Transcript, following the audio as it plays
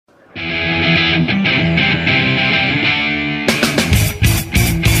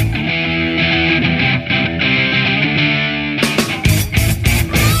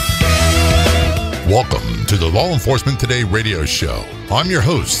Law Enforcement Today radio show. I'm your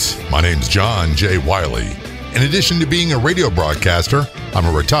host. My name's John J. Wiley. In addition to being a radio broadcaster, I'm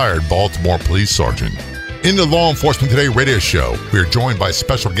a retired Baltimore police sergeant. In the Law Enforcement Today radio show, we are joined by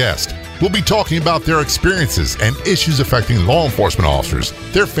special guests. We'll be talking about their experiences and issues affecting law enforcement officers,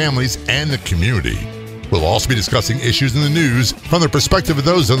 their families, and the community. We'll also be discussing issues in the news from the perspective of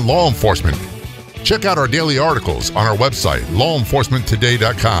those in law enforcement. Check out our daily articles on our website,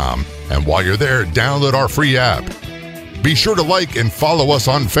 lawenforcementtoday.com. And while you're there, download our free app. Be sure to like and follow us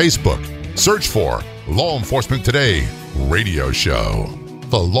on Facebook. Search for Law Enforcement Today Radio Show.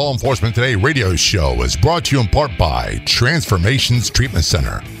 The Law Enforcement Today Radio Show is brought to you in part by Transformations Treatment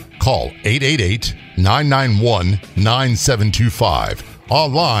Center. Call 888-991-9725.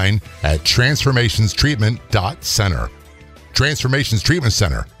 Online at transformationstreatment.center. Transformations Treatment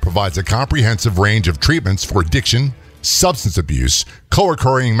Center provides a comprehensive range of treatments for addiction, substance abuse,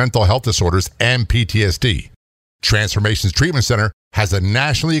 co-occurring mental health disorders, and PTSD. Transformations Treatment Center has a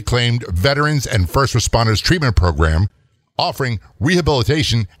nationally acclaimed veterans and first responders treatment program offering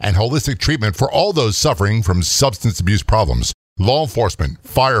rehabilitation and holistic treatment for all those suffering from substance abuse problems. Law enforcement,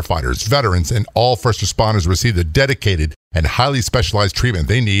 firefighters, veterans, and all first responders receive the dedicated and highly specialized treatment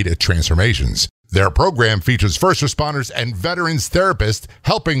they need at Transformations. Their program features first responders and veterans therapists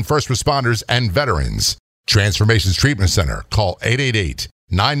helping first responders and veterans. Transformations Treatment Center. Call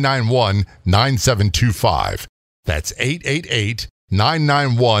 888-991-9725. That's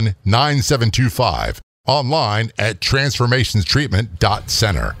 888-991-9725. Online at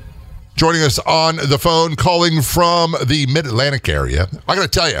transformationstreatment.center. Joining us on the phone, calling from the Mid-Atlantic area. I got to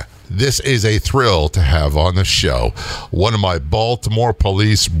tell you, this is a thrill to have on the show one of my Baltimore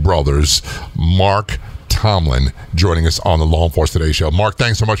police brothers, Mark Tomlin, joining us on the Law Enforcement Today show. Mark,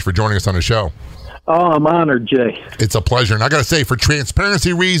 thanks so much for joining us on the show. Oh, I'm honored, Jay. It's a pleasure. And I got to say, for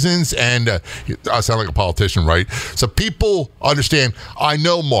transparency reasons, and I sound like a politician, right? So people understand, I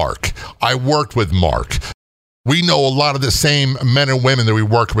know Mark. I worked with Mark. We know a lot of the same men and women that we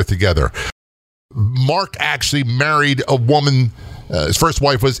worked with together. Mark actually married a woman. His first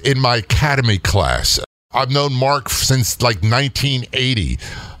wife was in my academy class. I've known Mark since like 1980.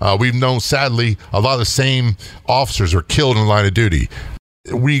 We've known, sadly, a lot of the same officers are killed in the line of duty.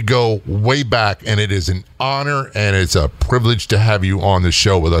 We go way back, and it is an honor and it's a privilege to have you on the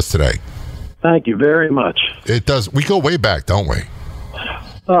show with us today. Thank you very much. It does. We go way back, don't we?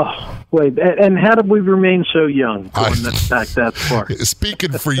 Oh, wait. And how did we remain so young going back that far?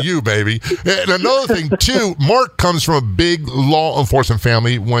 Speaking for you, baby. And another thing, too, Mark comes from a big law enforcement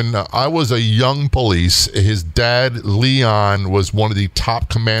family. When I was a young police, his dad, Leon, was one of the top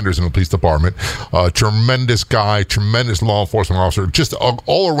commanders in the police department. Tremendous guy, tremendous law enforcement officer, just an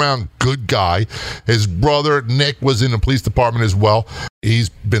all-around good guy. His brother, Nick, was in the police department as well. He's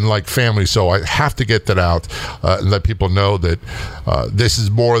been like family, so I have to get that out and let people know that this is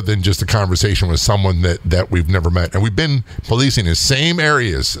more than just a conversation with someone that we've never met. And we've been policing the same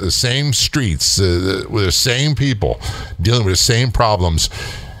areas, the same streets, with the same people, dealing with the same problems.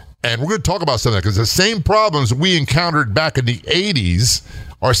 And we're going to talk about some of that because the same problems we encountered back in the 80s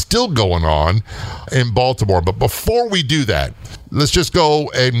are still going on in Baltimore. But before we do that, let's just go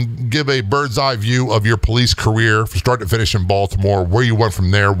and give a bird's eye view of your police career from start to finish in Baltimore, where you went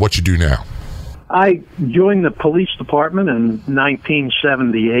from there, what you do now. I joined the police department in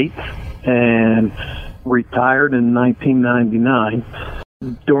 1978 and retired in 1999.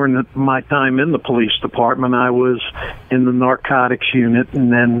 During my time in the police department, I was in the narcotics unit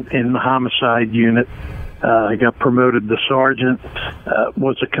and then in the homicide unit. I got promoted to sergeant,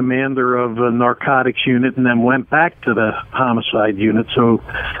 was a commander of a narcotics unit, and then went back to the homicide unit. So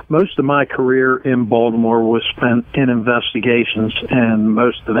most of my career in Baltimore was spent in investigations, and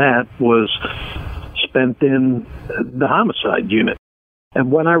most of that was spent in the homicide unit.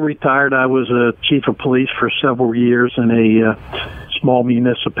 And when I retired, I was a chief of police for several years in a small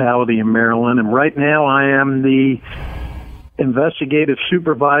municipality in Maryland, and right now I am the investigative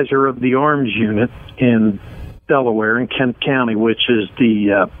supervisor of the arms unit in Delaware in Kent County, which is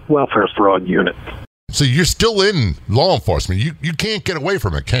the welfare fraud unit. So you're still in law enforcement. You can't get away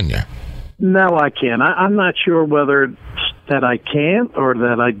from it, can you? No, I can't. I'm not sure whether it's that I can't or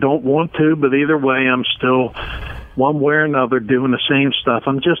that I don't want to, but either way, I'm still one way or another doing the same stuff.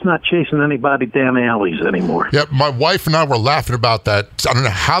 I'm just not chasing anybody down alleys anymore. Yeah, my wife and I were laughing about that. I don't know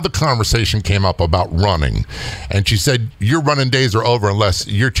how the conversation came up about running. And she said, your running days are over unless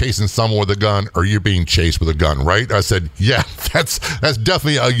you're chasing someone with a gun or you're being chased with a gun, right? I said, yeah, that's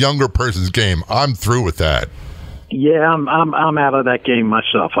definitely a younger person's game. I'm through with that. Yeah, I'm out of that game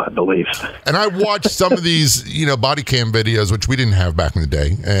myself, I believe. And I watched some of these, body cam videos, which we didn't have back in the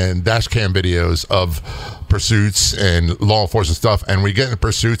day, and dash cam videos of pursuits and law enforcement stuff, and we get into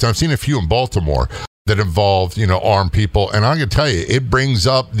pursuits. I've seen a few in Baltimore that involve, armed people, and I can tell you, it brings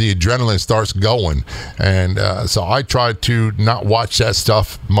up the adrenaline, starts going, and so I try to not watch that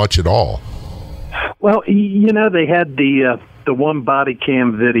stuff much at all. Well, they had the one body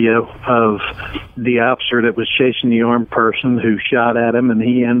cam video of the officer that was chasing the armed person who shot at him, and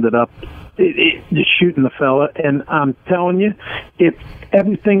he ended up shooting the fella. And I'm telling you,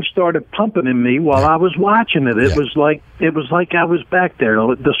 everything started pumping in me while I was watching it. It was like I was back there.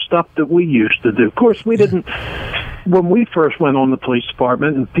 The stuff that we used to do. Of course, we didn't. When we first went on the police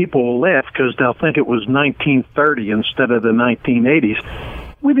department, and people will laugh because they'll think it was 1930 instead of the 1980s.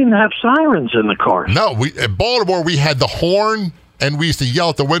 We didn't have sirens in the cars. No, in Baltimore, we had the horn, and we used to yell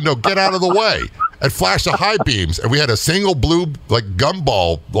at the window, "Get out of the way," and flash the high beams. And we had a single blue,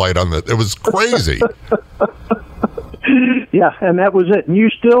 gumball light on it. It was crazy. Yeah, and that was it. And you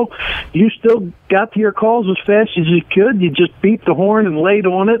still got to your calls as fast as you could. You just beat the horn and laid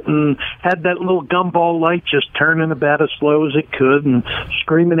on it and had that little gumball light just turning about as slow as it could and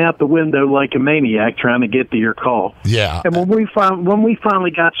screaming out the window like a maniac trying to get to your call. Yeah. And when we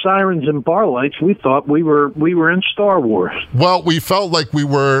finally got sirens and bar lights, we thought we were in Star Wars. Well, we felt like we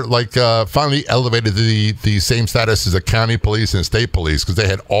were finally elevated to the same status as the county police and state police because they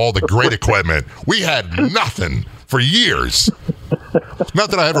had all the great equipment. We had nothing for years.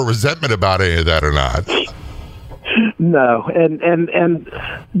 Not that I have a resentment about any of that or not. No, and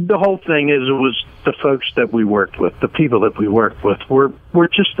the whole thing is it was the folks that we worked with, the people that we worked with were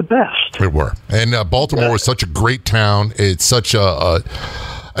just the best. We were. And Baltimore was such a great town. It's such an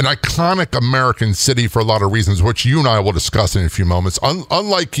iconic American city for a lot of reasons, which you and I will discuss in a few moments.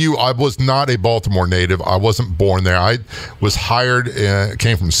 Unlike you, I was not a Baltimore native. I wasn't born there. I was hired,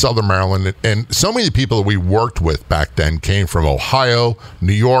 came from Southern Maryland, and so many people that we worked with back then came from Ohio,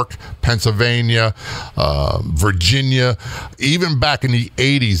 New York, Pennsylvania, Virginia. Even back in the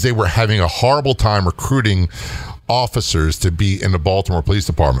 80s, they were having a horrible time recruiting officers to be in the Baltimore Police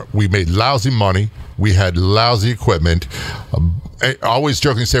Department. We made lousy money. We had lousy equipment. I always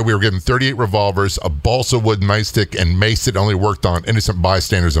jokingly say we were given 38 revolvers, a balsa wood nightstick, and mace that only worked on innocent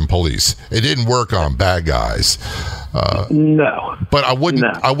bystanders and police. It didn't work on bad guys. No. But I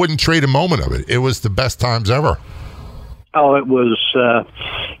wouldn't trade a moment of it. It was the best times ever. Oh, it was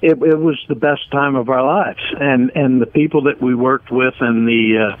the best time of our lives, and the people that we worked with, and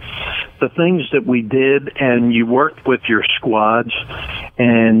the things that we did, and you worked with your squads,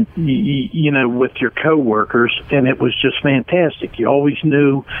 and with your coworkers, and it was just fantastic. You always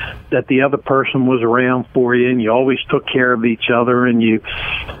knew that the other person was around for you, and you always took care of each other, and you,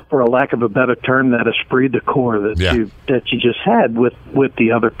 for a lack of a better term, that esprit de corps that you just had with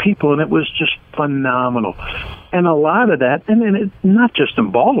the other people, and it was just phenomenal. And a lot of that, and then not just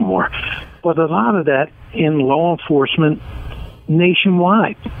in Baltimore, but a lot of that in law enforcement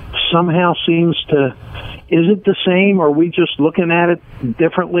nationwide somehow seems to, is it the same, or are we just looking at it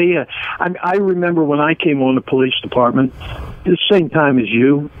differently? I remember when I came on the police department, at the same time as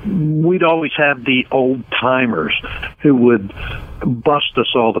you, we'd always have the old timers who would bust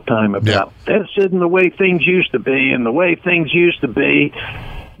us all the time about this isn't the way things used to be, and the way things used to be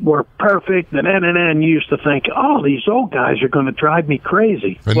were perfect, and you used to think, oh, these old guys are going to drive me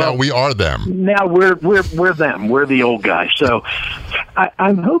crazy. And now we are them. Now we're them. We're the old guys. So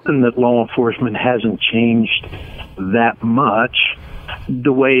I'm hoping that law enforcement hasn't changed that much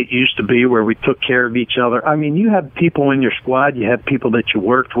the way it used to be, where we took care of each other. I mean, you had people in your squad, you had people that you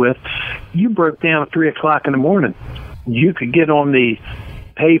worked with. You broke down at 3 o'clock in the morning. You could get on the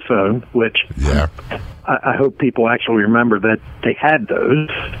payphone, which I hope people actually remember that they had those.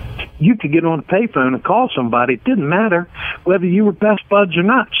 You could get on the payphone and call somebody. It didn't matter whether you were best buds or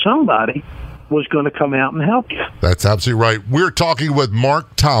not. Somebody was going to come out and help you. That's absolutely right. We're talking with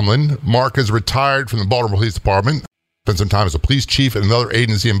Mark Tomlin. Mark is retired from the Baltimore Police Department. Spent some time as a police chief at another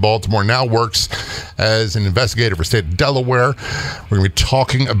agency in Baltimore. Now works as an investigator for the state of Delaware. We're going to be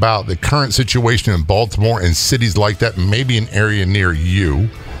talking about the current situation in Baltimore and cities like that, maybe an area near you.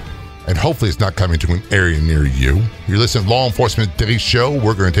 And hopefully it's not coming to an area near you. You're listening to Law Enforcement Daily Show.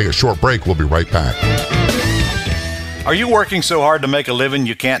 We're going to take a short break. We'll be right back. Are you working so hard to make a living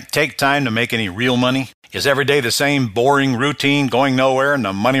you can't take time to make any real money? Is every day the same boring routine going nowhere and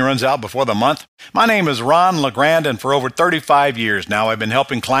the money runs out before the month? My name is Ron LeGrand, and for over 35 years now I've been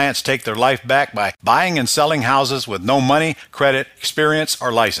helping clients take their life back by buying and selling houses with no money, credit, experience,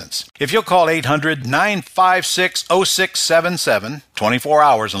 or license. If you'll call 800-956-0677, 24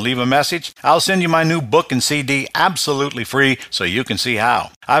 hours, and leave a message, I'll send you my new book and CD absolutely free so you can see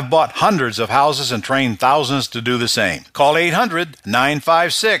how. I've bought hundreds of houses and trained thousands to do the same. Call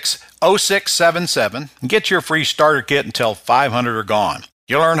 800-956-0677. 800-956-0677 and get your free starter kit until 500 are gone.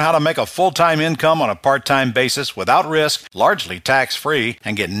 You'll learn how to make a full-time income on a part-time basis without risk, largely tax-free,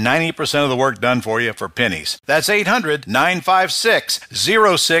 and get 90% of the work done for you for pennies. That's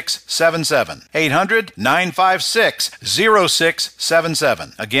 800-956-0677.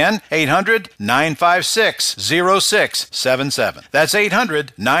 800-956-0677. Again, 800-956-0677. That's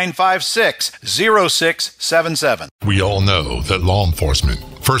 800-956-0677. We all know that law enforcement,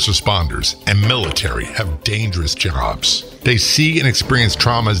 first responders, and military have dangerous jobs. They see and experience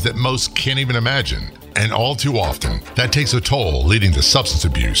traumas that most can't even imagine. And all too often, that takes a toll, leading to substance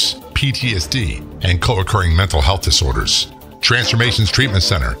abuse, PTSD, and co-occurring mental health disorders. Transformations Treatment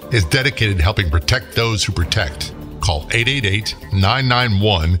Center is dedicated to helping protect those who protect. Call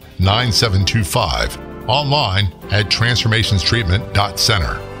 888-991-9725. Online at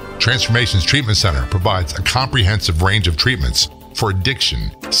transformationstreatment.center. Transformations Treatment Center provides a comprehensive range of treatments for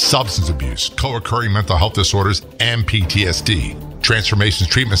addiction, substance abuse, co-occurring mental health disorders, and PTSD. Transformations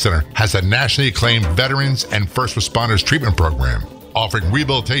Treatment Center has a nationally acclaimed veterans and first responders treatment program, offering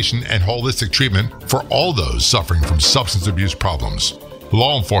rehabilitation and holistic treatment for all those suffering from substance abuse problems.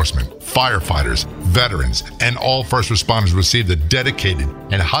 Law enforcement, firefighters, veterans, and all first responders receive the dedicated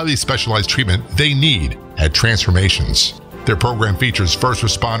and highly specialized treatment they need at Transformations. Their program features first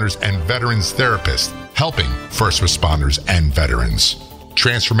responders and veterans therapists, helping first responders and veterans.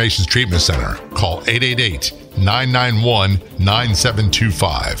 Transformations Treatment Center. Call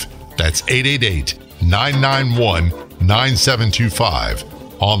 888-991-9725. That's 888-991-9725.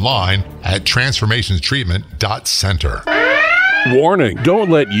 Online at transformationstreatment.center. Warning, don't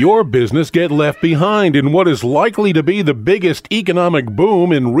let your business get left behind in what is likely to be the biggest economic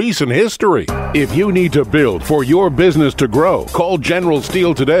boom in recent history. If you need to build for your business to grow, call General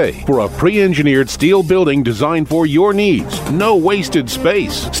Steel today for a pre-engineered steel building designed for your needs. No wasted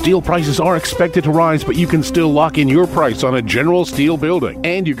space. Steel prices are expected to rise, but you can still lock in your price on a General Steel building.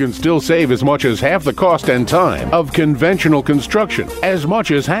 And you can still save as much as half the cost and time of conventional construction. As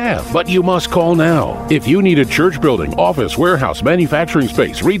much as half. But you must call now. If you need a church building, office, warehouse, manufacturing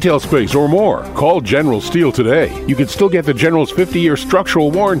space, retail space, or more, call General Steel today. You can still get the General's 50-year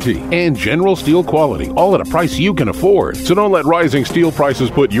structural warranty and General Steel quality, all at a price you can afford. So don't let rising steel prices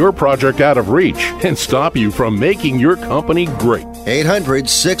put your project out of reach and stop you from making your company great.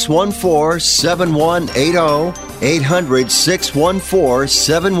 800-614-7180.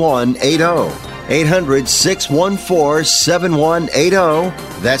 800-614-7180.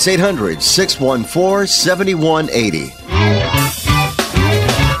 800-614-7180. That's 800-614-7180.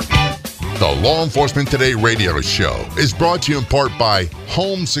 The Law Enforcement Today radio show is brought to you in part by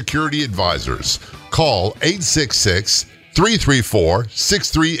Home Security Advisors. Call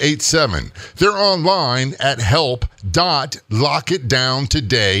 866-334-6387. They're online at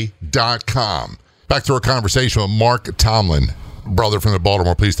help.lockitdowntoday.com. Back to our conversation with Mark Tomlin, brother from the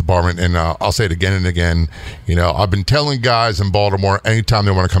Baltimore Police Department, and I'll say it again and again. You know, I've been telling guys in Baltimore, anytime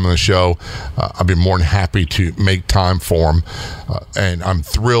they want to come on the show, I've been more than happy to make time for them, and I'm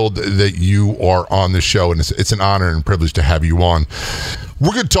thrilled that you are on the show, and it's an honor and privilege to have you on.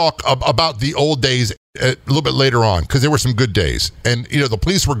 We're going to talk about the old days a little bit later on, because there were some good days, and you know, the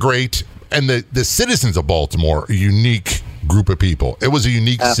police were great, and the citizens of Baltimore are unique group of people. It was a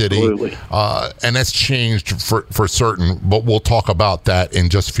unique Absolutely. city, and that's changed for certain, but we'll talk about that in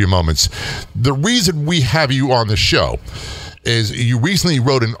just a few moments. The reason we have you on the show is you recently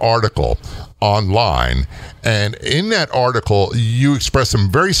wrote an article online, and in that article, you expressed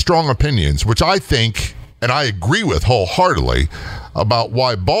some very strong opinions, which I think, and I agree with wholeheartedly, about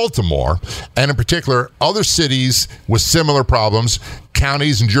why Baltimore, and in particular other cities with similar problems,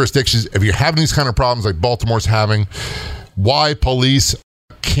 counties and jurisdictions, if you're having these kind of problems like Baltimore's having, why police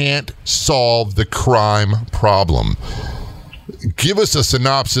can't solve the crime problem. Give us a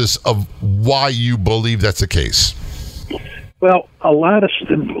synopsis of why you believe that's the case. Well, a lot of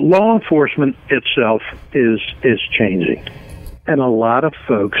law enforcement itself is changing, and a lot of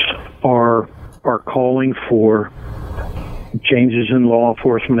folks are calling for changes in law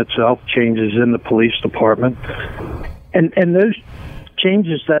enforcement itself, changes in the police department, and those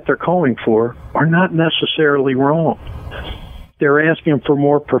changes that they're calling for are not necessarily wrong. They're asking for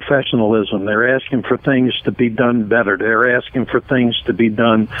more professionalism. They're asking for things to be done better. They're asking for things to be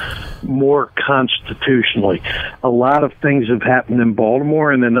done more constitutionally. A lot of things have happened in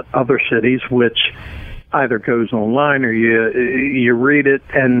Baltimore and in other cities, which either goes online or you read it,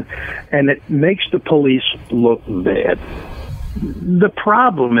 and it makes the police look bad. The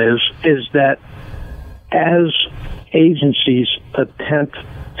problem is that as agencies attempt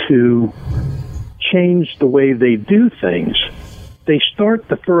to change the way they do things, they start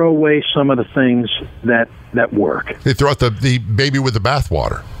to throw away some of the things that work. They throw out the baby with the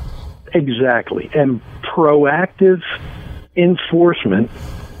bathwater. Exactly. And proactive enforcement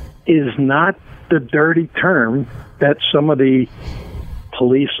is not the dirty term that some of the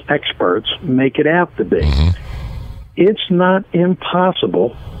police experts make it out to be. Mm-hmm. It's not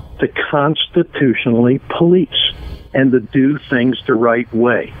impossible to constitutionally police and to do things the right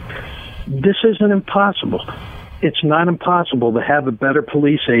way. This isn't impossible. It's not impossible to have a better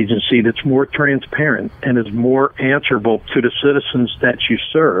police agency that's more transparent and is more answerable to the citizens that you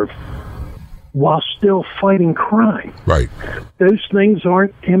serve while still fighting crime. Right. Those things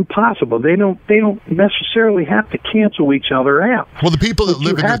aren't impossible. They don't necessarily have to cancel each other out. Well, the people that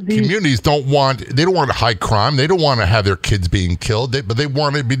live in the communities don't want high crime. They don't want to have their kids being killed, but they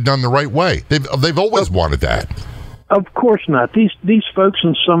want it to be done the right way. They've always wanted that. Of course not. These folks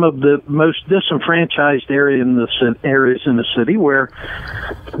in some of the most disenfranchised areas in the city where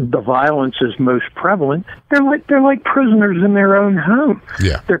the violence is most prevalent, they're like prisoners in their own home.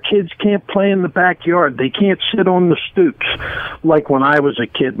 Yeah. Their kids can't play in the backyard. They can't sit on the stoops. Like when I was a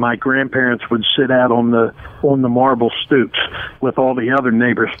kid, my grandparents would sit out on the marble stoops with all the other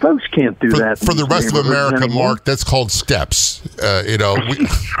neighbors. Folks can't do that. For the rest of America, anymore. Mark, that's called steps.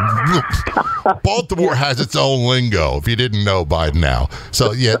 Baltimore has its own lingo, if you didn't know by now.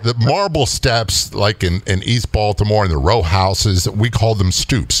 So, yeah, the marble steps, like in East Baltimore, and the row houses, we called them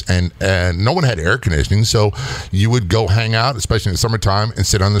stoops. And no one had air conditioning, so you would go hang out, especially in the summertime, and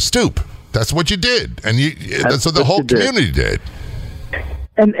sit on the stoop. That's what you did. And that's what the whole community did.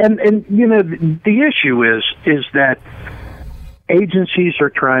 And you know, the issue is that agencies are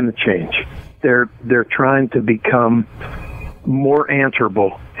trying to change. They're trying to become more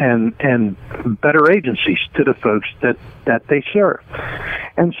answerable and better agencies to the folks that they serve.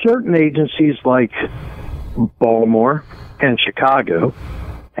 And certain agencies like Baltimore and Chicago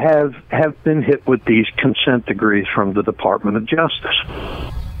have been hit with these consent decrees from the Department of Justice.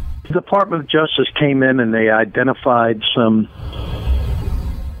 The Department of Justice came in and they identified some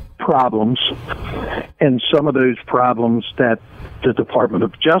problems, and some of those problems that the Department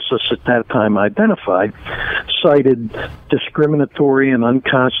of Justice at that time identified cited discriminatory and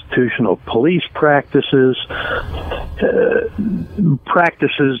unconstitutional police practices,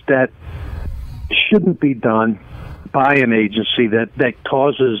 practices that shouldn't be done by an agency that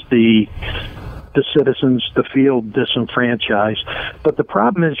causes the citizens to feel disenfranchised. But the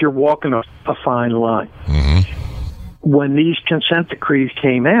problem is you're walking a fine line. Mm-hmm. When these consent decrees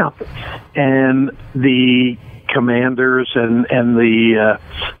came out and the commanders and the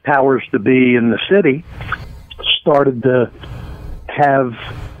powers to be in the city started to have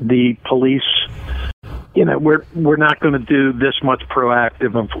the police, you know, we're not going to do this much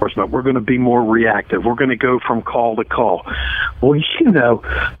proactive enforcement. We're going to be more reactive. We're going to go from call to call. Well, you know,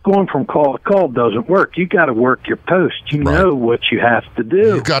 going from call to call doesn't work. You got to work your post. You know what you have to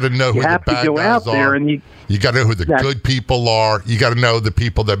do. You got to know who the bad guys are. You got to know who the good people are. You got to know the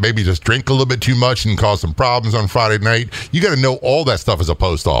people that maybe just drink a little bit too much and cause some problems on Friday night. You got to know all that stuff as a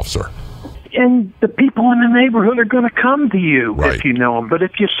post officer. And the people in the neighborhood are going to come to you if you know them. But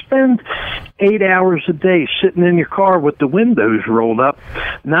if you spend 8 hours a day sitting in your car with the windows rolled up,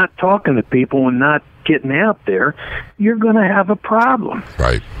 not talking to people and not getting out there, you're going to have a problem.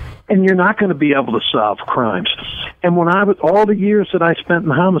 Right. And you're not going to be able to solve crimes. And when I was, all the years that I spent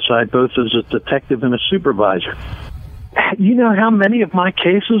in homicide, both as a detective and a supervisor, you know how many of my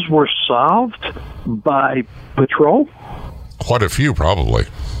cases were solved by patrol? Quite a few, probably.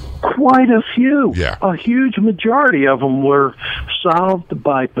 Quite a few. Yeah. A huge majority of them were solved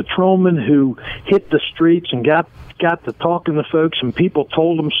by patrolmen who hit the streets and got to talking to folks, and people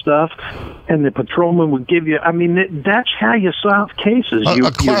told them stuff, and the patrolman would give you, I mean, that's how you solve cases.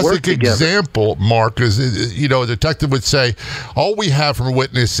 A classic example, Mark, is, you know, a detective would say, all we have from a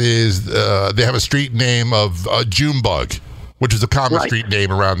witness is they have a street name of Junebug, which is a common street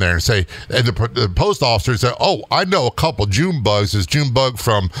name around there, and say, and the post officer said, oh, I know a couple Junebugs. Is Junebug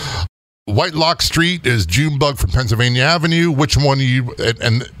from Whitelock Street? Is Junebug from Pennsylvania Avenue? Which one are you?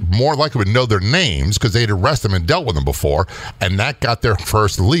 And more likely would know their names because they'd arrested them and dealt with them before, and that got their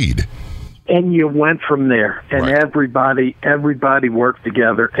first lead. And you went from there, and everybody worked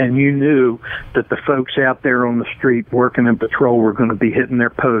together, and you knew that the folks out there on the street working in patrol were going to be hitting their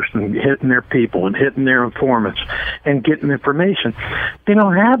posts and hitting their people and hitting their informants and getting information. They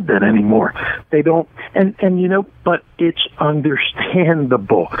don't have that anymore. They don't, and you know, but it's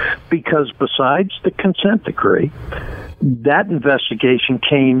understandable because besides the consent decree, that investigation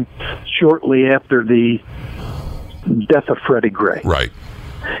came shortly after the death of Freddie Gray. Right.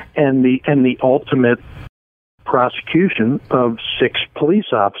 And the ultimate prosecution of 6 police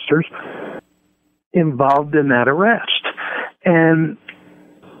officers involved in that arrest. And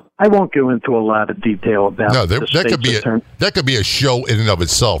I won't go into a lot of detail about that could be a show in and of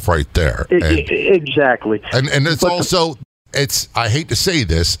itself right there. Exactly. And it's also, I hate to say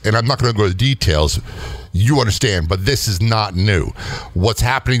this, and I'm not going to go into details, you understand, but this is not new. What's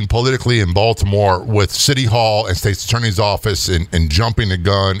happening politically in Baltimore with City Hall and State's Attorney's Office and jumping the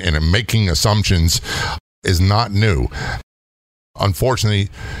gun and making assumptions is not new. Unfortunately,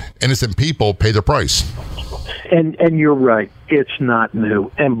 innocent people pay the price. And you're right. It's not new.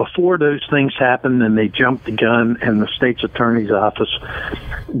 And before those things happened and they jumped the gun and the state's attorney's office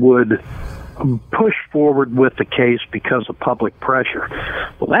would push forward with the case because of public pressure.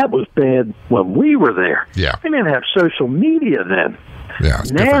 Well, that was bad when we were there. Yeah. We didn't have social media then. Yeah,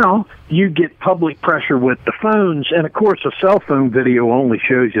 now you get public pressure with the phones, and of course a cell phone video only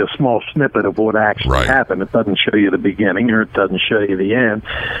shows you a small snippet of what actually happened. It doesn't show you the beginning or it doesn't show you the end.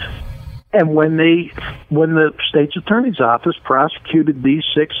 And when the state's attorney's office prosecuted these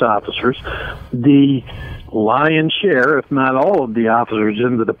 6 officers, the lion's share, if not all of the officers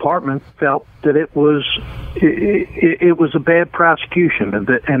in the department, felt that it was a bad prosecution and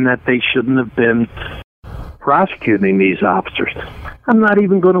that they shouldn't have been prosecuting these officers. I'm not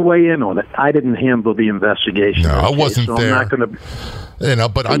even going to weigh in on it. I didn't handle the investigation. No, I wasn't there. I'm not going to.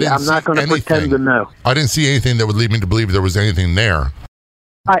 But I didn't. I'm not going to pretend to know. I didn't see anything that would lead me to believe there was anything there.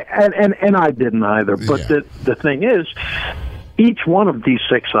 And I didn't either. But the thing is, each one of these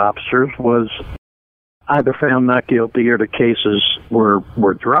 6 officers was either found not guilty or the cases were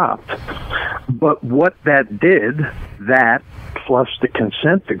dropped. But what that did, that plus the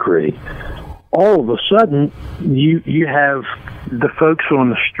consent decree, all of a sudden you have the folks on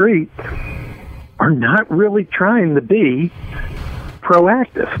the street are not really trying to be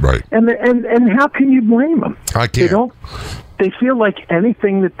proactive. Right. And how can you blame them? I can't. They feel like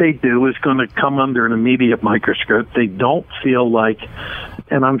anything that they do is going to come under an immediate microscope. They don't feel like,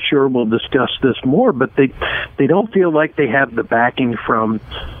 and I'm sure we'll discuss this more, but they don't feel like they have the backing from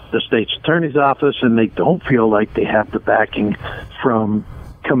the state's attorney's office, and they don't feel like they have the backing from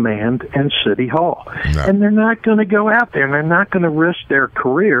command and City Hall. No. And they're not going to go out there, and they're not going to risk their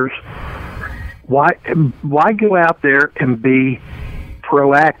careers. Why go out there and be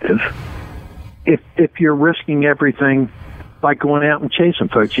proactive if you're risking everything by going out and chasing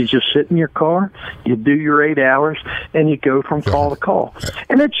folks? You just sit in your car, you do your 8 hours, and you go from call to call.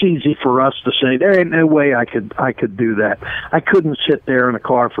 And it's easy for us to say, there ain't no way I could do that. I couldn't sit there in a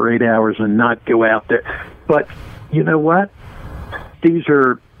car for 8 hours and not go out there. But you know what? These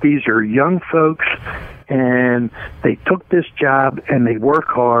are young folks, and they took this job and they work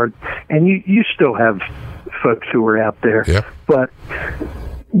hard, and you still have folks who are out there. Yeah. But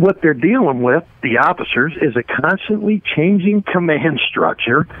what they're dealing with, the officers, is a constantly changing command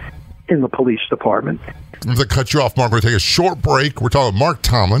structure in the police department. I'm going to cut you off, Mark. We're going to take a short break. We're talking about Mark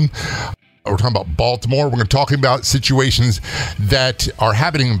Tomlin. We're talking about Baltimore. We're going to talk about situations that are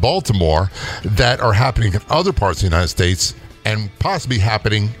happening in Baltimore that are happening in other parts of the United States and possibly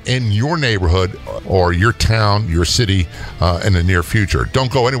happening in your neighborhood or your town, your city in the near future.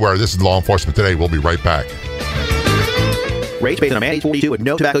 Don't go anywhere. This is Law Enforcement Today. We'll be right back. Rates based on a man age 42 with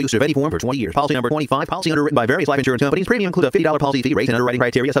no tobacco use of any form for 20 years. Policy number 25. Policy underwritten by various life insurance companies. Premium include a $50 policy fee. Rates and underwriting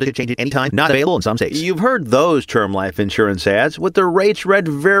criteria subject to change at any time. Not available in some states. You've heard those term life insurance ads with their rates read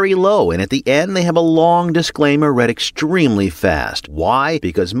very low, and at the end they have a long disclaimer read extremely fast. Why?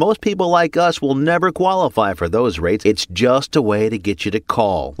 Because most people like us will never qualify for those rates. It's just a way to get you to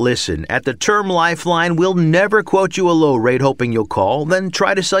call. Listen, at the Term Lifeline, we'll never quote you a low rate hoping you'll call, then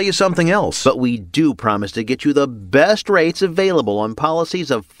try to sell you something else. But we do promise to get you the best rates available on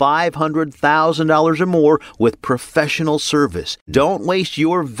policies of $500,000 or more with professional service. Don't waste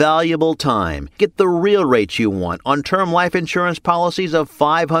your valuable time. Get the real rates you want on term life insurance policies of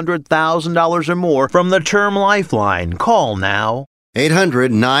 $500,000 or more from the Term Lifeline. Call now.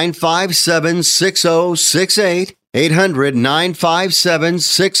 800-957-6068.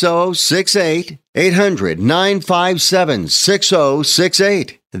 800-957-6068.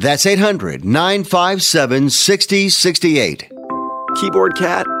 800-957-6068. That's 800-957-6068. Keyboard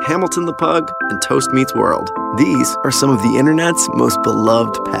Cat, Hamilton the Pug, and Toast Meets World. These are some of the internet's most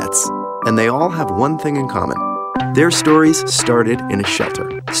beloved pets. And they all have one thing in common. Their stories started in a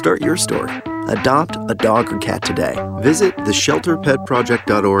shelter. Start your story. Adopt a dog or cat today. Visit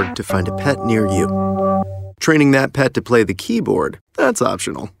theshelterpetproject.org to find a pet near you. Training that pet to play the keyboard, that's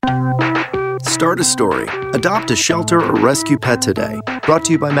optional. Start a story. Adopt a shelter or rescue pet today. Brought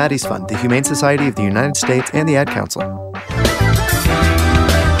to you by Maddie's Fund, the Humane Society of the United States, and the Ad Council.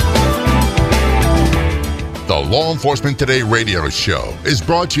 The Law Enforcement Today radio show is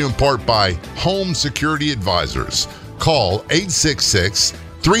brought to you in part by Home Security Advisors. Call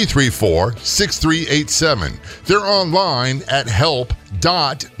 866-334-6387. They're online at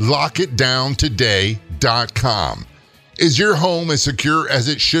help.lockitdowntoday.com. Is your home as secure as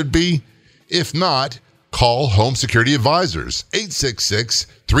it should be? If not, call Home Security Advisors,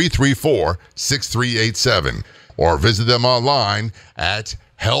 866-334-6387, or visit them online at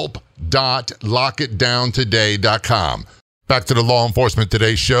help.lockitdowntoday.com. Back to the Law Enforcement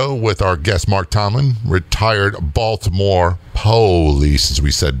Today show with our guest, Mark Tomlin, retired Baltimore police, as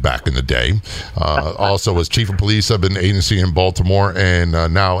we said back in the day. Also was chief of police of an agency in Baltimore and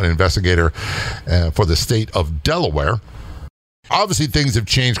now an investigator for the state of Delaware. Obviously, things have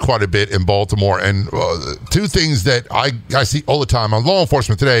changed quite a bit in Baltimore, and two things that I see all the time on Law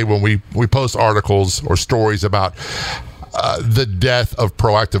Enforcement Today when we post articles or stories about the death of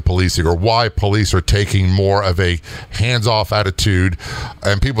proactive policing, or why police are taking more of a hands-off attitude.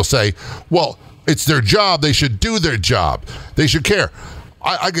 And people say, well, it's their job. They should do their job. They should care.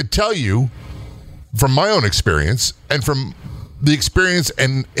 I could tell you from my own experience and from the experience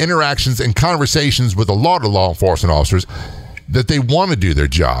and interactions and conversations with a lot of law enforcement officers that they want to do their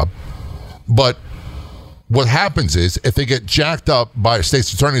job. But what happens is if they get jacked up by a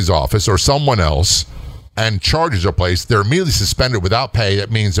state's attorney's office or someone else and charges are placed, they're immediately suspended without pay.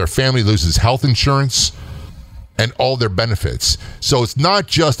 That means their family loses health insurance and all their benefits. So it's not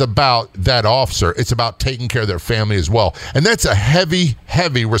just about that officer, it's about taking care of their family as well. And that's a heavy,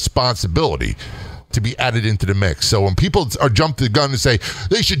 heavy responsibility to be added into the mix. So when people are jumped to the gun and say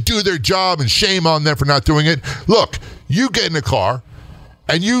they should do their job and shame on them for not doing it, look, you get in the car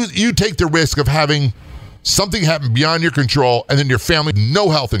and you take the risk of having something happen beyond your control, and then your family,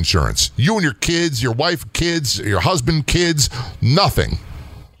 no health insurance. You and your kids, your wife, kids, your husband, kids, nothing.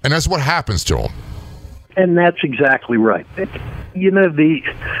 And that's what happens to them. And that's exactly right. You know,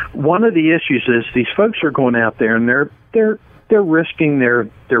 one of the issues is these folks are going out there and they're risking their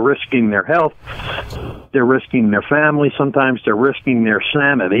health, they're risking their family, sometimes they're risking their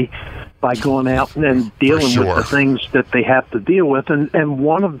sanity by going out and dealing with the things that they have to deal with. And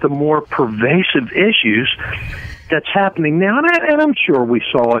one of the more pervasive issues that's happening now, and I'm sure we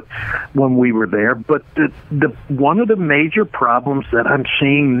saw it when we were there, but the one of the major problems that I'm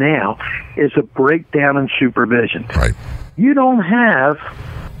seeing now is a breakdown in supervision. Right. You don't have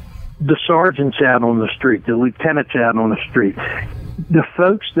the sergeants out on the street, the lieutenants out on the street. The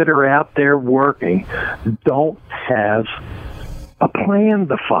folks that are out there working don't have a plan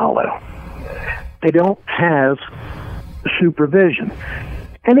to follow. They don't have supervision.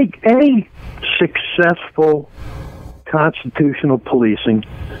 Any successful constitutional policing,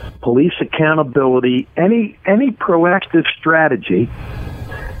 police accountability, any proactive strategy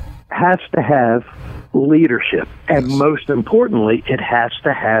has to have leadership. And most importantly, it has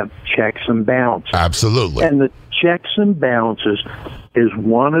to have checks and balances. Absolutely. And the checks and balances is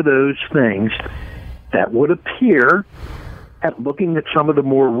one of those things that would appear, at looking at some of the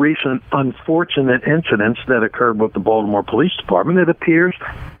more recent unfortunate incidents that occurred with the Baltimore Police Department, it appears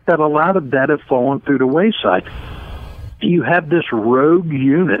that a lot of that have fallen through the wayside. You have this rogue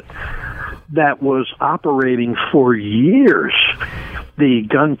unit that was operating for years, the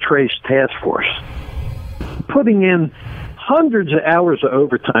Gun Trace Task Force, putting in hundreds of hours of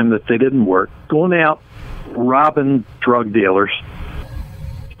overtime that they didn't work, going out robbing drug dealers,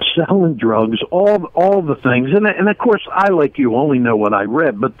 selling drugs, all the things. And of course, I, like you, only know what I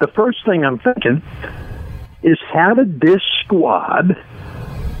read. But the first thing I'm thinking is, how did this squad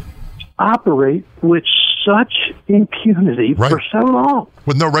operate with such impunity for so long?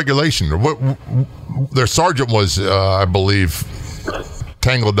 With no regulation. Their sergeant was, I believe,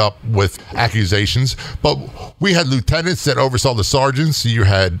 tangled up with accusations, but we had lieutenants that oversaw the sergeants. You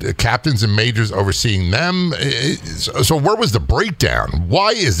had captains and majors overseeing them. So where was the breakdown?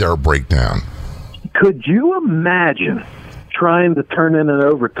 Why is there a breakdown? Could you imagine trying to turn in an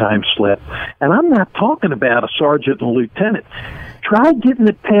overtime slip? And I'm not talking about a sergeant and a lieutenant. Try getting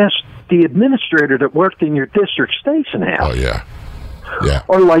it past the administrator that worked in your district station house. Oh, yeah. Yeah.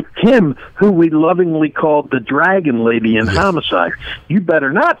 Or like Kim, who we lovingly called the Dragon Lady in Homicide. You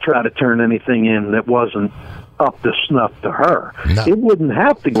better not try to turn anything in that wasn't up to snuff to her. No. It wouldn't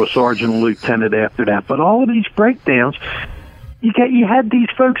have to go sergeant and lieutenant after that. But all of these breakdowns, you had these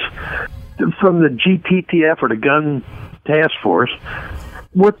folks from the GTTF or the Gun Task Force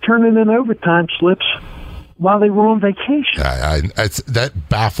were turning in overtime slips while they were on vacation. That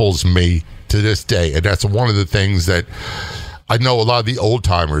baffles me to this day, and that's one of the things that I know a lot of the old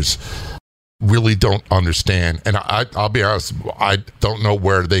timers really don't understand. And I'll be honest, I don't know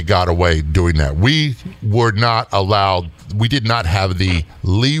where they got away doing that. We were not allowed, we did not have the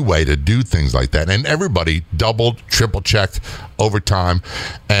leeway to do things like that. And everybody doubled, triple checked over time.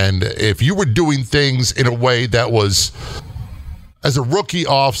 And if you were doing things in a way that was, as a rookie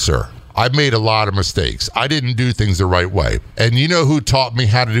officer, I made a lot of mistakes. I didn't do things the right way. And you know who taught me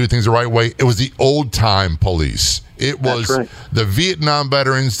how to do things the right way? It was the old-time police. It was the Vietnam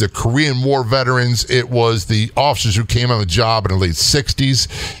veterans, the Korean War veterans. It was the officers who came on the job in the late 60s.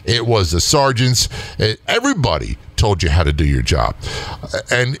 It was the sergeants. Everybody told you how to do your job.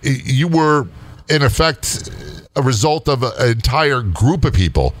 And you were, in effect, a result of an entire group of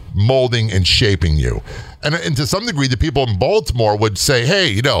people molding and shaping you. And to some degree, the people in Baltimore would say, hey,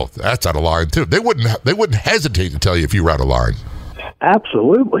 you know, that's out of line, too. They wouldn't hesitate to tell you if you were out of line.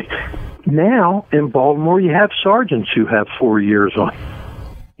 Absolutely. Now, in Baltimore, you have sergeants who have 4 years on.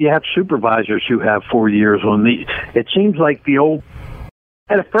 You have supervisors who have 4 years on. It seems like the old...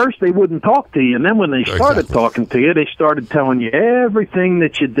 At first, they wouldn't talk to you, and then when they started talking to you, they started telling you everything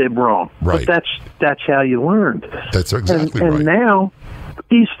that you did wrong. Right. But that's how you learned. That's exactly right. And now,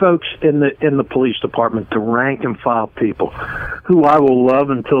 these folks in the police department, the rank and file people, who I will love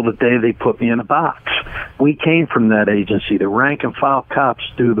until the day they put me in a box. We came from that agency. The rank and file cops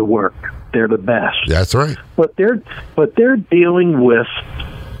do the work. They're the best. That's right. But they're dealing with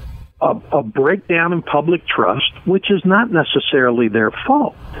a breakdown in public trust, which is not necessarily their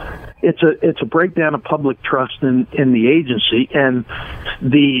fault. It's a breakdown of public trust in the agency, and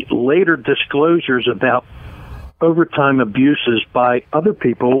the later disclosures about overtime abuses by other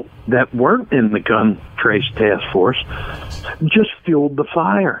people that weren't in the gun trace task force just fueled the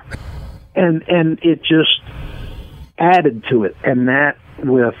fire, and it just added to it. And that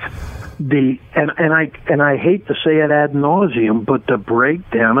with the and I hate to say it ad nauseum, but the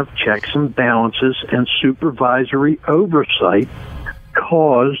breakdown of checks and balances and supervisory oversight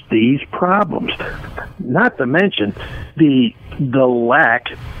caused these problems. Not to mention the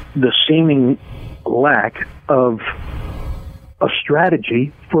seeming lack of a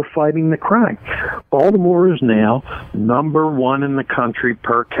strategy for fighting the crime. Baltimore is now number one in the country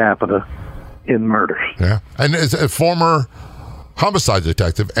per capita in murders. Yeah, and as a former homicide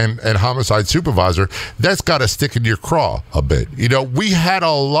detective and homicide supervisor, that's got to stick in your craw a bit. You know, we had a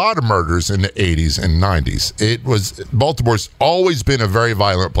lot of murders in the 80s and 90s. Baltimore's always been a very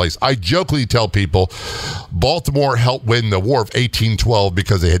violent place. I jokingly tell people Baltimore helped win the War of 1812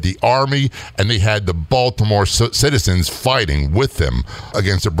 because they had the Army and they had the Baltimore citizens fighting with them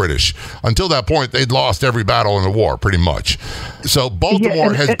against the British. Until that point, they'd lost every battle in the war, pretty much. So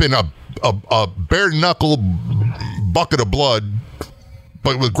Baltimore has been a bare-knuckle bucket of blood,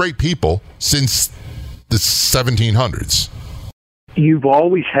 but with great people since the 1700s. You've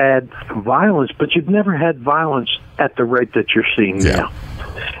always had violence, but you've never had violence at the rate that you're seeing now.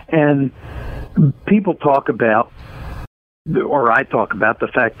 And people talk about, or I talk about, the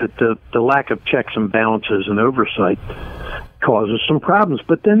fact that the lack of checks and balances and oversight causes some problems.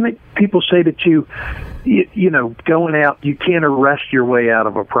 But then people say that you know, going out, you can't arrest your way out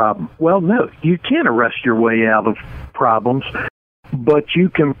of a problem. Well, no, you can't arrest your way out of problems, but you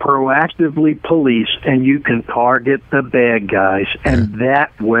can proactively police and you can target the bad guys, and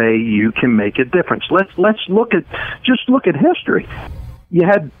that way you can make a difference. Let's look at history. You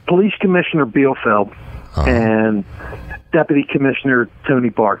had Police Commissioner Bielfeld and Deputy Commissioner Tony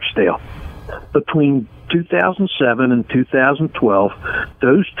Barksdale. Between 2007 and 2012,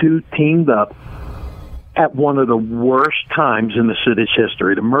 those two teamed up at one of the worst times in the city's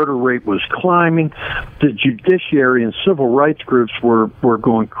history. The murder rate was climbing. The judiciary and civil rights groups were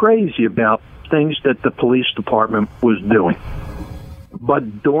going crazy about things that the police department was doing.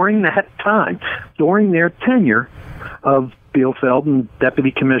 But during that time, during their tenure of Bielfeld and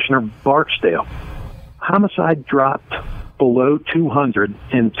Deputy Commissioner Barksdale, homicide dropped below 200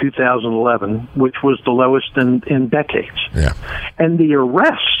 in 2011, which was the lowest in decades. Yeah. And the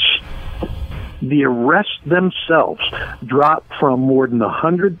arrests themselves dropped from more than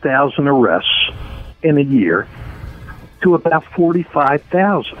 100,000 arrests in a year to about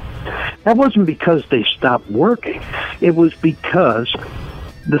 45,000. That wasn't because they stopped working. It was because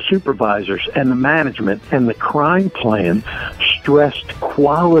the supervisors and the management and the crime plan stressed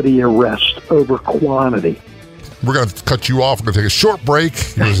quality arrest over quantity. We're going to cut you off. We're going to take a short break.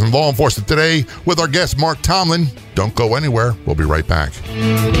 Here's in Law Enforcement Today with our guest, Mark Tomlin. Don't go anywhere. We'll be right back.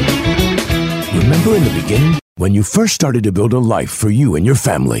 Remember in the beginning, when you first started to build a life for you and your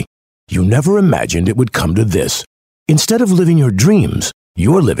family, you never imagined it would come to this. Instead of living your dreams,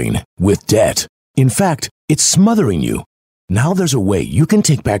 you're living with debt. In fact, it's smothering you. Now there's a way you can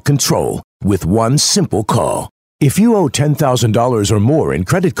take back control with one simple call. If you owe $10,000 or more in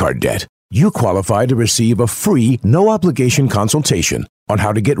credit card debt, you qualify to receive a free, no-obligation consultation on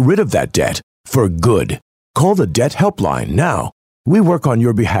how to get rid of that debt for good. Call the Debt Helpline now. We work on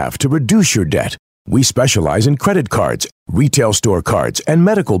your behalf to reduce your debt. We specialize in credit cards, retail store cards, and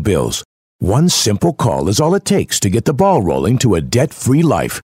medical bills. One simple call is all it takes to get the ball rolling to a debt-free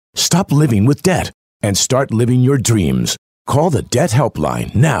life. Stop living with debt and start living your dreams. Call the Debt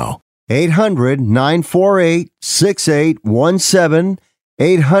Helpline now. 800-948-6817.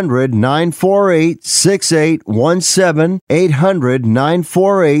 800-948-6817.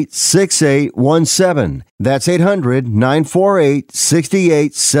 800-948-6817. That's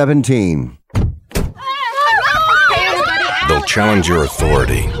 800-948-6817. They'll challenge your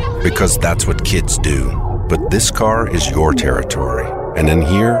authority because that's what kids do. But this car is your territory. And in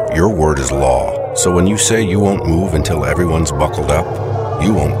here, your word is law. So when you say you won't move until everyone's buckled up,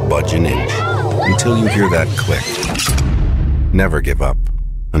 you won't budge an inch until you hear that click. Never give up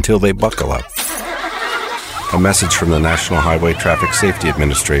until they buckle up. A message from the National Highway Traffic Safety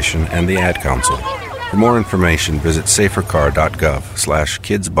Administration and the Ad Council. For more information, visit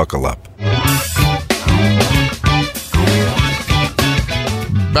safercar.gov/kidsbuckleup.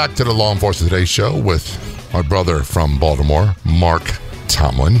 Back to the Law Enforcement Today show with my brother from Baltimore, Mark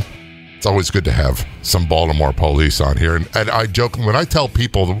Tomlin. It's always good to have some Baltimore police on here. And I joke, when I tell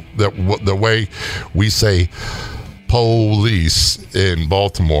people that the way we say police in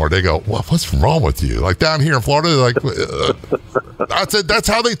Baltimore, they go, well, what's wrong with you? Like down here in Florida, they're like, that's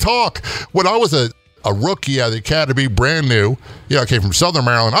how they talk. When I was a rookie at the academy, brand new, I came from Southern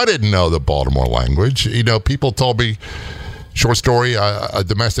Maryland. I didn't know the Baltimore language. People told me, short story, a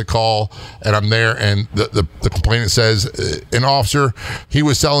domestic call, and I'm there, and the complainant says, an officer, he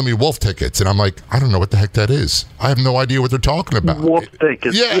was selling me wolf tickets. And I'm like, I don't know what the heck that is. I have no idea what they're talking about. Wolf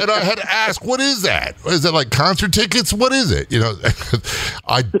tickets. Yeah, and I had to ask, what is that? Is it like concert tickets? What is it?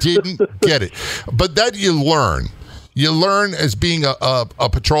 I didn't get it. But that you learn. You learn as being a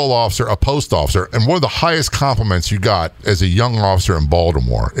patrol officer, a post officer, and one of the highest compliments you got as a young officer in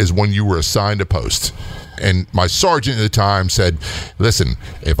Baltimore is when you were assigned a post. And my sergeant at the time said, listen,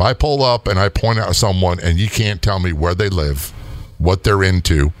 if I pull up and I point out someone and you can't tell me where they live, what they're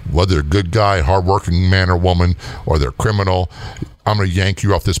into, whether they're a good guy, hardworking man or woman, or they're criminal, I'm going to yank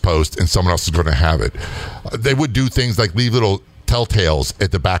you off this post and someone else is going to have it. They would do things like leave little telltales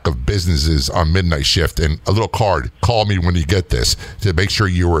at the back of businesses on midnight shift and a little card, call me when you get this, to make sure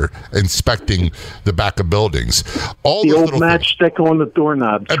you were inspecting the back of buildings. All the old matchstick on the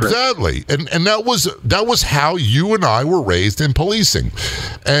doorknob trick. Exactly. And that was how you and I were raised in policing.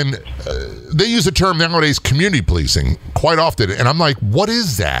 And they use the term nowadays community policing quite often, and I'm like, what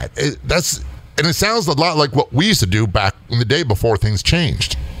is that? And it sounds a lot like what we used to do back in the day before things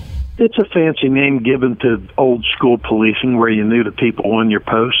changed. It's a fancy name given to old school policing where you knew the people on your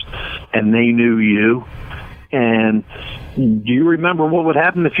post and they knew you. And do you remember what would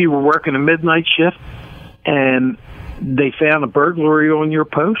happen if you were working a midnight shift and they found a burglary on your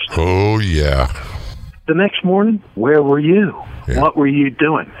post? Oh, yeah. The next morning, where were you? Yeah. What were you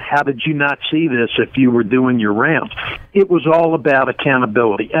doing? How did you not see this if you were doing your rounds? It was all about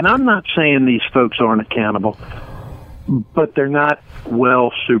accountability. And I'm not saying these folks aren't accountable, but they're not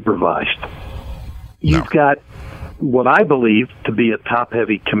well supervised. You've got what I believe to be a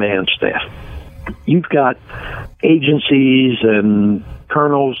top-heavy command staff. You've got agencies and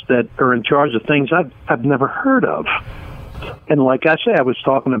colonels that are in charge of things I've never heard of. And like I say, I was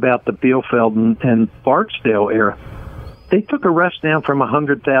talking about the Bielefeld and Barksdale era. They took arrests down from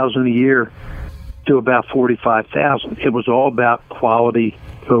 100,000 a year to about 45,000. It was all about quality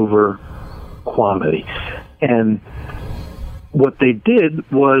over quantity. And what they did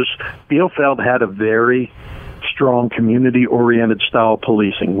was Bielefeld had a very strong community-oriented style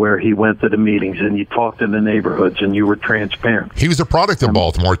policing where he went to the meetings and you talked in the neighborhoods and you were transparent. He was a product of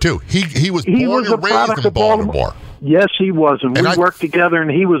Baltimore, too. He was born and raised in Baltimore. Yes, he was. And we worked together,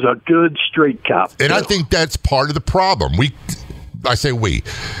 and he was a good street cop. And I think that's part of the problem. I say we.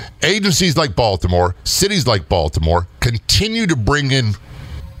 Agencies like Baltimore, cities like Baltimore, continue to bring in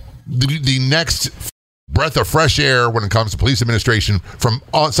the next breath of fresh air when it comes to police administration from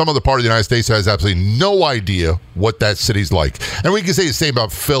some other part of the United States that has absolutely no idea what that city's like. And we can say the same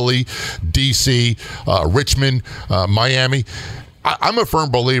about Philly, D.C., Richmond, Miami. I'm a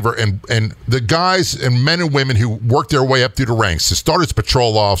firm believer in the guys and men and women who work their way up through the ranks, to start as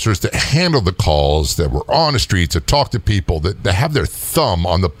patrol officers, to handle the calls, that were on the streets, to talk to people, that have their thumb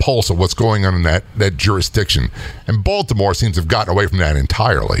on the pulse of what's going on in that jurisdiction. And Baltimore seems to have gotten away from that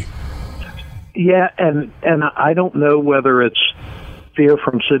entirely. Yeah, and I don't know whether it's fear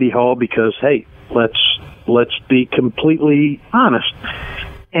from City Hall because, hey, let's be completely honest.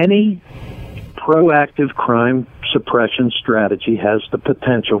 Any proactive crime suppression strategy has the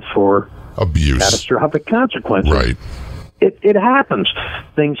potential for abuse, catastrophic consequences. Right. It happens.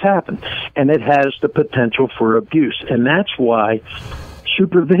 Things happen. And it has the potential for abuse. And that's why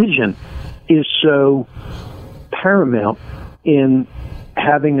supervision is so paramount in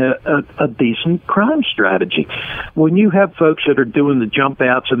having a decent crime strategy. When you have folks that are doing the jump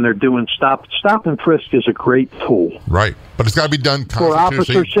outs and they're doing stop and frisk is a great tool. Right. But it's got to be done for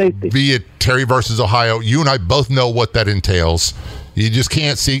officer safety. Via Terry versus Ohio. You and I both know what that entails. You just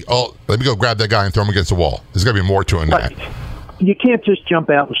can't see, oh, let me go grab that guy and throw him against the wall. There's got to be more to it than that. You can't just jump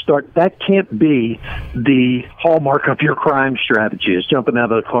out and start. That can't be the hallmark of your crime strategy, is jumping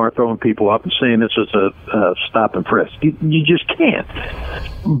out of the car, throwing people up and saying this is a stop and frisk. You just can't.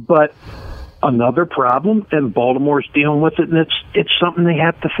 But another problem, and Baltimore's dealing with it, and it's something they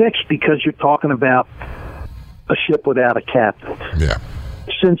have to fix because you're talking about a ship without a captain. Yeah.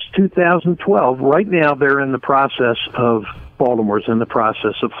 Since 2012, right now Baltimore's in the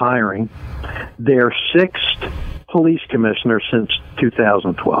process of hiring their sixth police commissioner since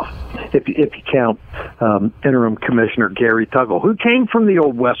 2012, if you count interim commissioner Gary Tuggle, who came from the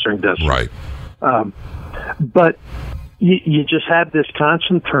old Western District. Right. But you just have this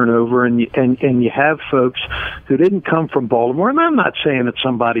constant turnover, and you have folks who didn't come from Baltimore. And I'm not saying that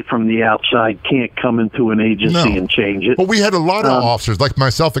somebody from the outside can't come into an agency and change it. But we had a lot of officers like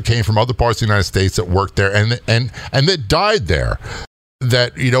myself that came from other parts of the United States that worked there and that died there.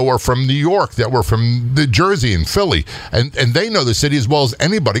 That, you know, are from New York, that were from New Jersey and Philly, and they know the city as well as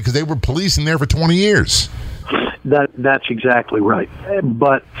anybody because they were policing there for 20 years. That's exactly right.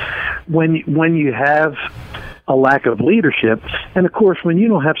 But when you have a lack of leadership, and of course when you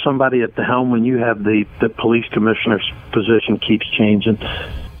don't have somebody at the helm, when you have the police commissioner's position keeps changing,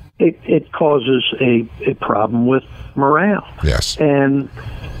 it causes a problem with morale. Yes. And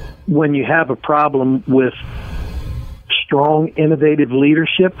when you have a problem with strong, innovative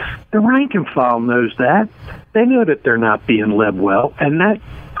leadership, the rank and file knows that. They know that they're not being led well, and that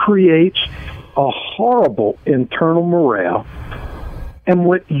creates a horrible internal morale. And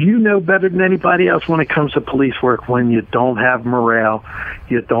what you know better than anybody else when it comes to police work, when you don't have morale,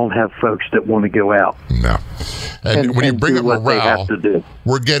 you don't have folks that want to go out. No. And when you bring up morale,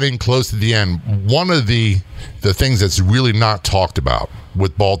 we're getting close to the end. One of the things that's really not talked about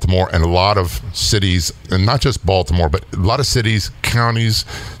with Baltimore and a lot of cities, and not just Baltimore, but a lot of cities, counties,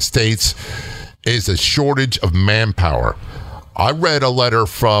 states, is a shortage of manpower. I read a letter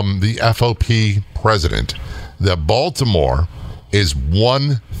from the FOP president that Baltimore is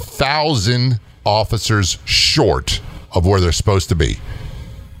 1,000 officers short of where they're supposed to be.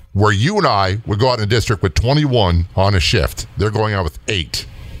 Where you and I would go out in a district with 21 on a shift, they're going out with 8.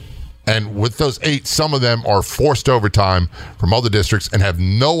 And with those 8, some of them are forced overtime from other districts and have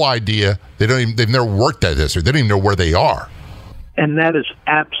no idea. They've never worked that district. They don't even know where they are. And that is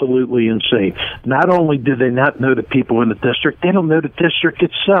absolutely insane. Not only do they not know the people in the district, they don't know the district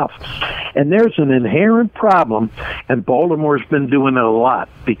itself. And there's an inherent problem, and Baltimore's been doing it a lot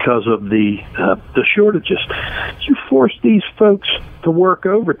because of the shortages. You force these folks to work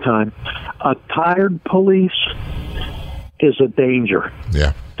overtime. A tired police is a danger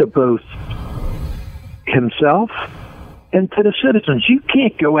to both himself and to the citizens. You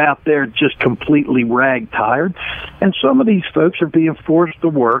can't go out there just completely rag-tired. And some of these folks are being forced to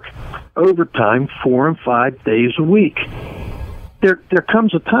work overtime 4 and 5 days a week. There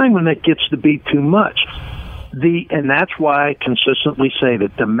comes a time when that gets to be too much. And that's why I consistently say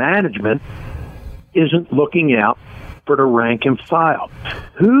that the management isn't looking out for the rank and file.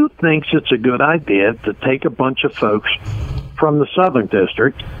 Who thinks it's a good idea to take a bunch of folks from the Southern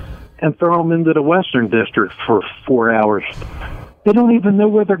District and throw them into the Western District for 4 hours? They don't even know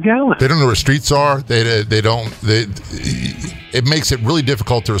where they're going. They don't know where streets are. It makes it really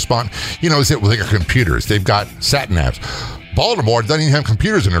difficult to respond. You know, it's like computers. They've got sat navs. Baltimore doesn't even have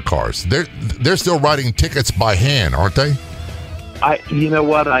computers in their cars. They're still writing tickets by hand, aren't they? You know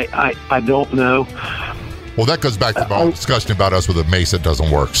what? I don't know. Well, that goes back to our discussion about us with a mace that doesn't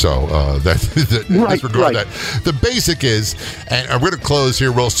work. So disregard that. The basic is, and we're going to close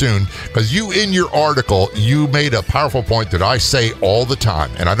here real soon, because you, in your article, you made a powerful point that I say all the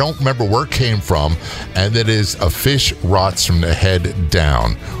time, and I don't remember where it came from, and that is a fish rots from the head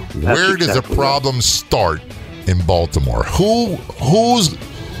down. Where does the problem start in Baltimore? Who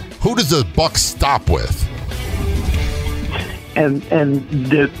does the buck stop with? And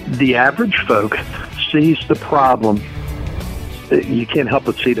the average folk sees the problem. You can't help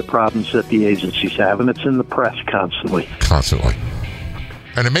but see the problems that the agencies have, and it's in the press constantly.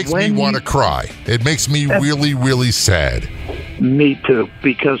 And it makes me want to cry. It makes me really, really sad. Me too,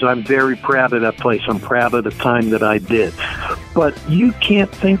 because I'm very proud of that place. I'm proud of the time that I did. But you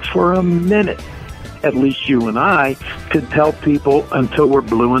can't think for a minute, at least you and I, could tell people until we're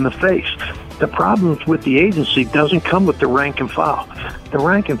blue in the face. The problems with the agency doesn't come with the rank and file. The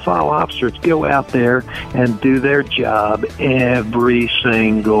rank and file officers go out there and do their job every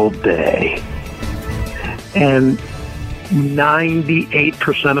single day. And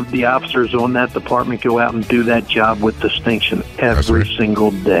 98% of the officers on that department go out and do that job with distinction every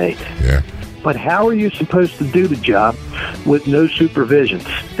single day. Yeah. But how are you supposed to do the job with no supervision?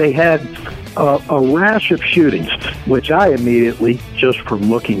 They had a rash of shootings, which I immediately, just from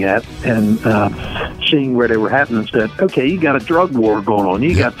looking at and seeing where they were happening, said, okay, you got a drug war going on.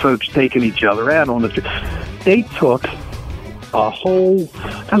 You got folks taking each other out on the street. They took a whole,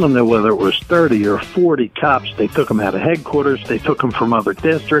 I don't know whether it was 30 or 40 cops. They took them out of headquarters. They took them from other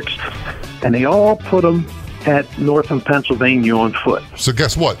districts, and they all put them at Northern Pennsylvania on foot. So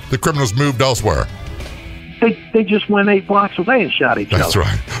guess what? The criminals moved elsewhere. They just went 8 blocks away and shot each other. That's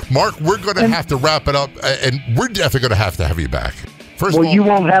right. Mark, we're going to have to wrap it up, and we're definitely going to have you back. First of all, you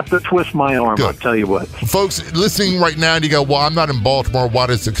won't have to twist my arm, good. I'll tell you what. Folks listening right now, and you go, well, I'm not in Baltimore. Why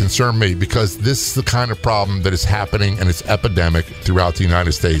does it concern me? Because this is the kind of problem that is happening, and it's epidemic throughout the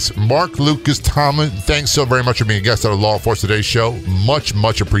United States. Mark Lucas Tomlin, thanks so very much for being a guest on the Law Enforcement Today show. Much,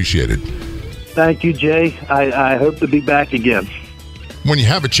 much appreciated. Thank you, Jay. I hope to be back again. When you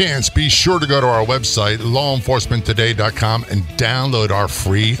have a chance, be sure to go to our website, lawenforcementtoday.com, and download our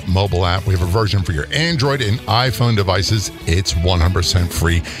free mobile app. We have a version for your Android and iPhone devices. It's 100%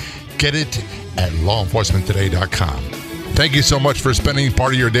 free. Get it at lawenforcementtoday.com. Thank you so much for spending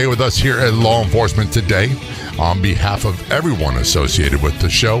part of your day with us here at Law Enforcement Today. On behalf of everyone associated with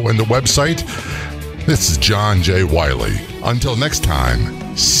the show and the website, this is John J. Wiley. Until next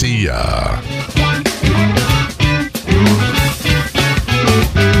time, see ya.